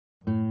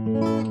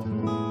Hey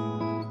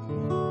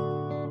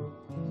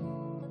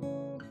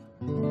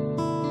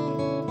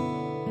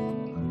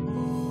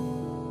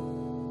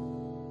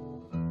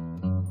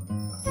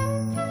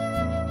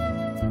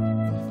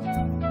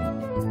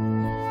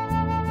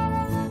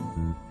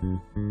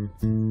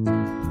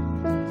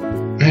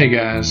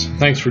guys,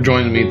 thanks for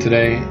joining me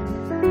today.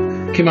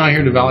 Came out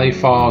here to Valley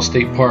Falls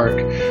State Park,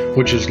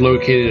 which is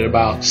located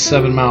about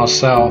 7 miles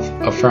south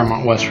of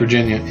Fairmont, West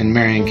Virginia in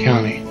Marion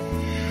County.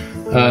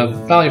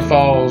 Valley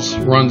Falls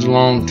runs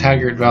along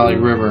Taggart Valley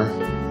River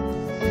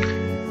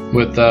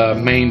with a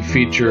main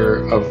feature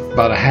of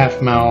about a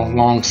half-mile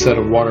long set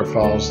of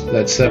waterfalls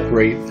that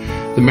separate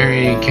the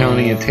Marion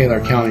County and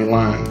Taylor County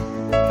line.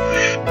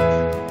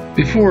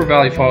 Before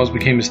Valley Falls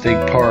became a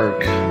state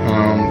park,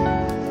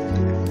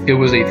 it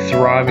was a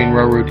thriving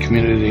railroad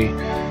community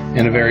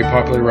and a very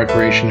popular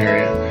recreation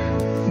area.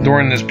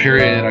 During this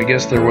period, I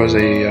guess there was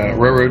a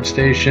railroad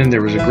station,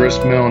 there was a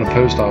grist mill and a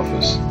post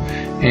office,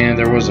 and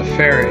there was a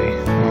ferry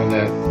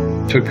that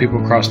took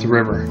people across the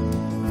river.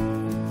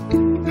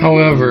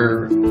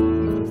 However,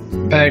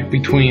 back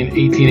between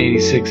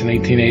 1886 and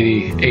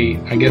 1888,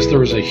 I guess there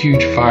was a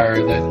huge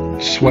fire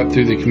that swept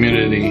through the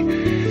community,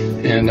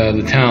 and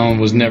the town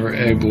was never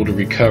able to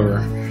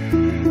recover.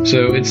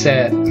 So it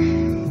sat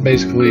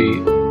basically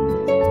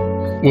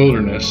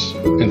wilderness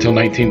until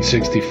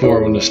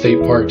 1964, when the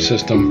state park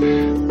system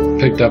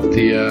picked up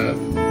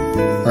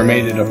or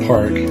made it a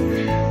park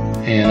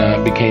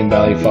and became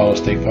Valley Falls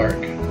State Park.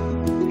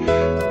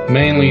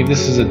 Mainly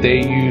this is a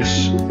day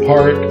use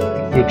park,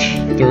 which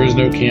there is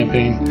no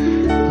camping.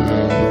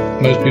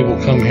 Most people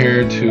come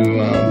here to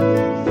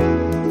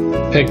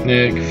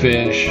picnic,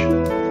 fish,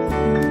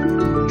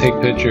 take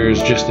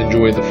pictures, just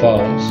enjoy the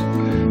falls.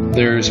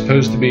 There's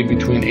supposed to be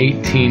between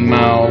 18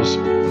 miles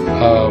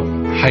of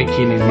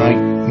hiking and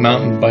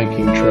mountain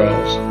biking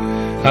trails.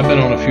 I've been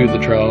on a few of the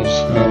trails.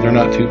 They're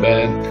not too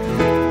bad.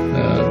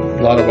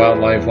 A lot of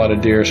wildlife, a lot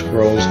of deer,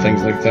 squirrels,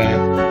 things like that.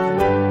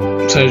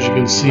 So as you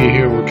can see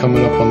here, we're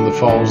coming up on the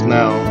falls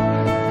now.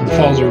 The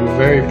falls are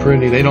very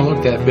pretty. They don't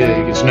look that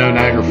big. It's no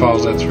Niagara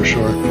Falls, that's for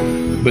sure.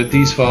 But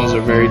these falls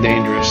are very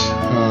dangerous.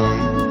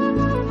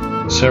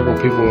 Several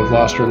people have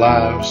lost their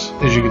lives.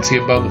 As you can see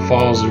above the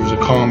falls, there's a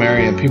calm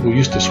area and people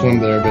used to swim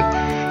there, but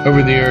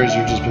over the years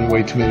there's just been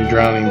way too many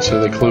drownings, so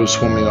they closed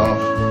swimming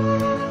off.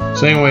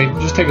 So anyway,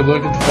 just take a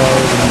look at the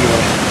falls and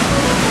enjoy.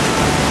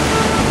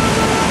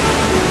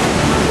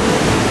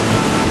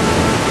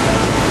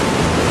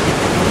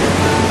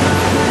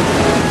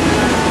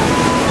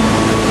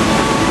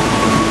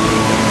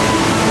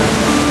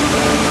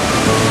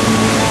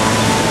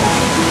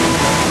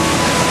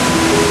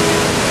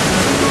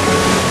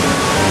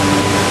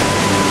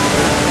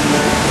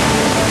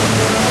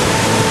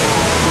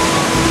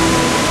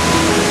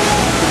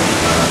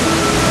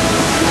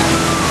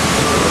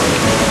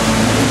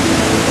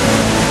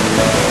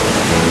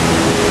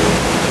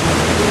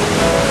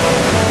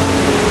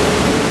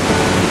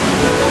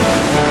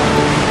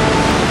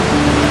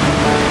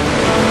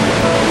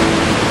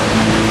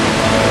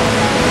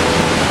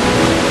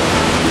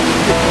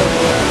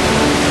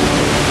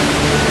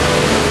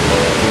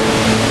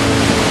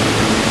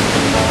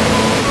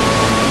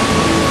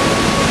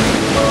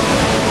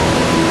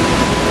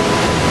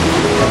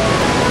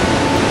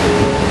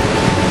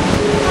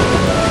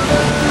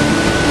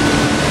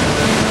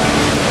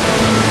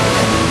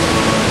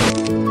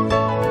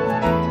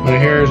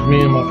 Here's me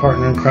and my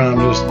partner in crime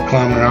just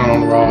climbing around on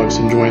the rocks,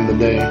 enjoying the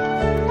day.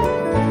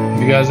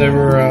 If you guys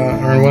ever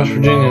are in West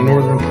Virginia,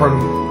 northern part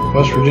of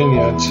West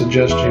Virginia, I'd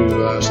suggest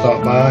you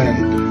stop by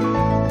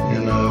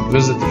and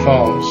visit the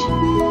falls.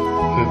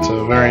 It's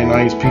a very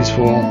nice,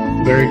 peaceful,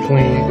 very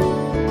clean,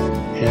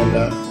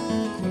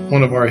 and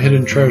one of our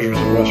hidden treasures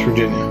of West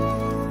Virginia.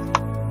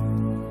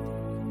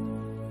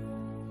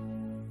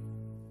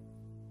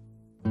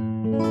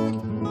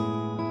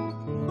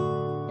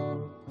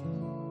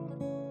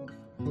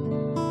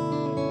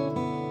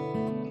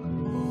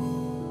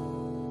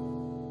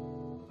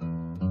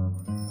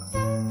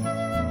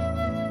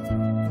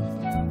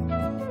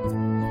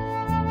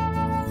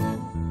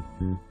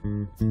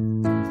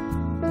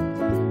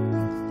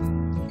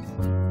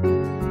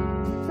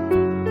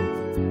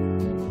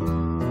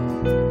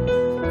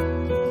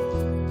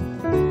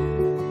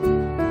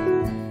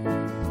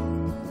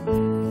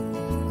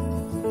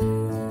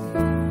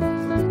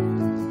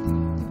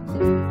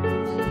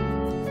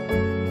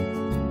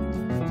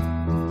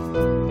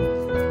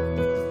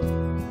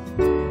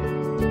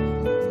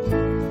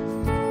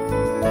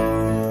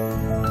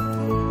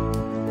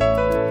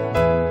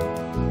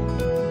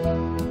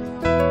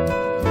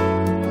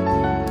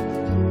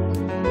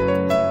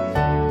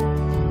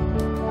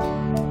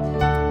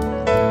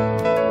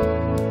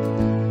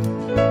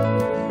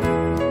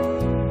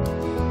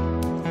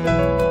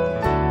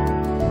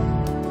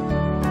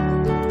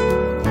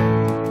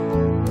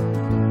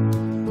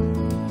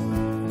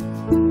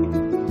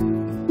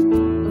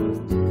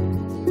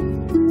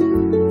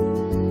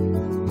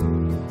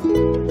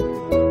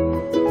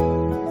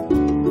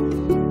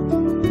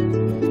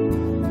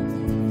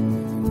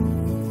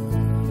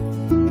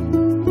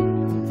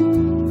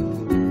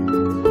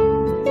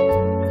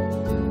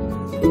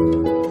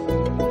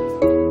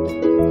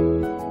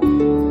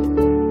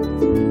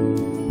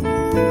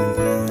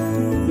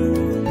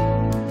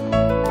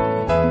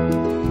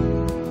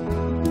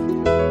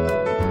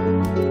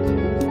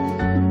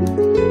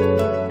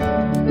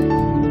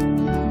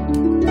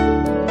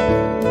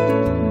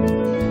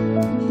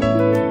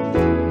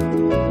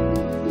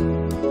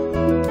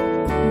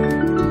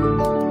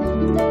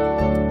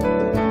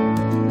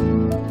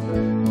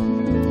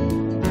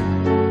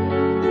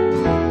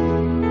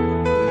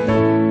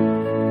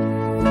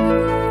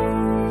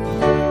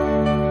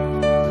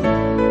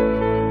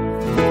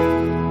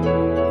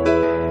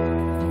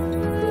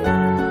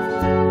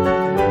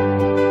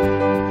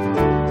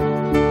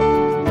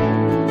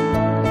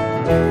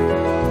 you.